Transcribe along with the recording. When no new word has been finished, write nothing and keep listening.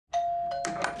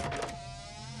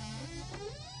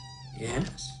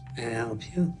Yes, may I help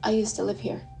you? I used to live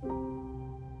here.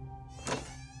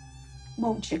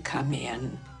 Won't you come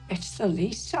in? It's the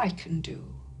least I can do.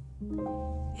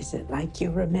 Is it like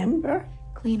you remember?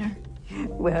 Cleaner.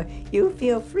 Well, you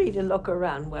feel free to look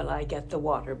around while I get the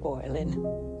water boiling.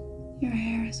 Your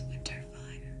hair is winter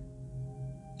fire.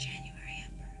 January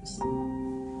embers.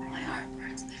 My heart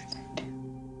burns there too.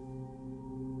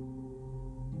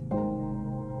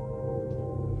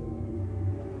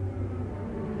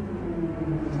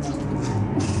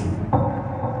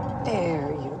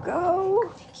 There you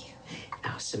go. Thank you.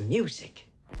 Now some music.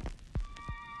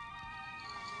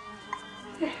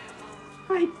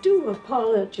 I do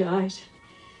apologize.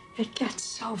 It gets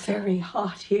so very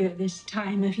hot here this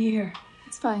time of year.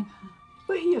 It's fine.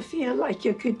 Well, you feel like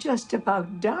you could just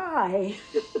about die.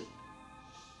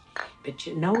 But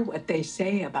you know what they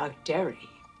say about Derry?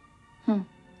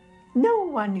 No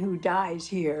one who dies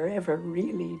here ever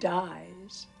really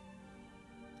dies.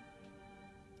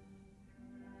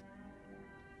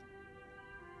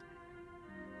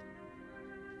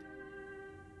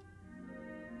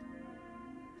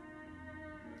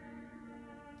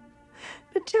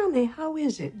 But tell me, how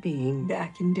is it being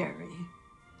back in Derry?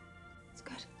 It's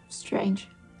good. Strange.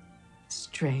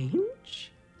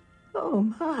 Strange?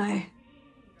 Oh, my.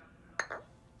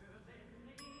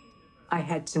 I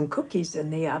had some cookies in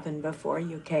the oven before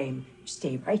you came.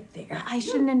 Stay right there. I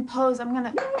shouldn't impose. I'm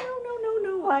gonna...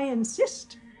 No, I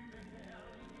insist.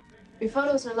 Your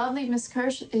photos are lovely, Miss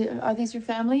Kirsch. Are these your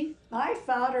family? My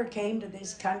father came to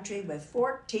this country with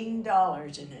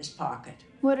 $14 in his pocket.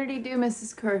 What did he do,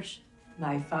 Mrs. Kirsch?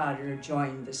 My father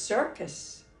joined the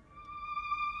circus.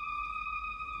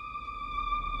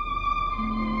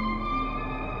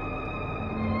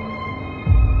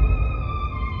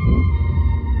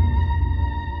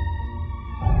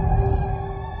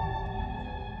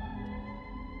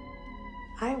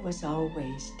 I was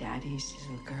always Daddy's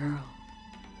little girl.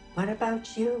 What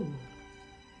about you?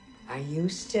 Are you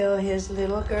still his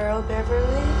little girl,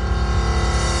 Beverly?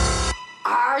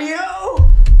 Are you?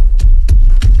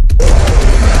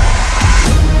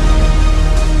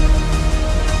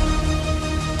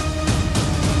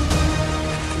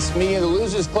 This meeting of the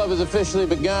Losers Club has officially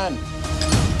begun.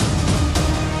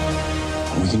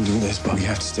 We can do this, but we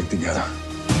have to stick together.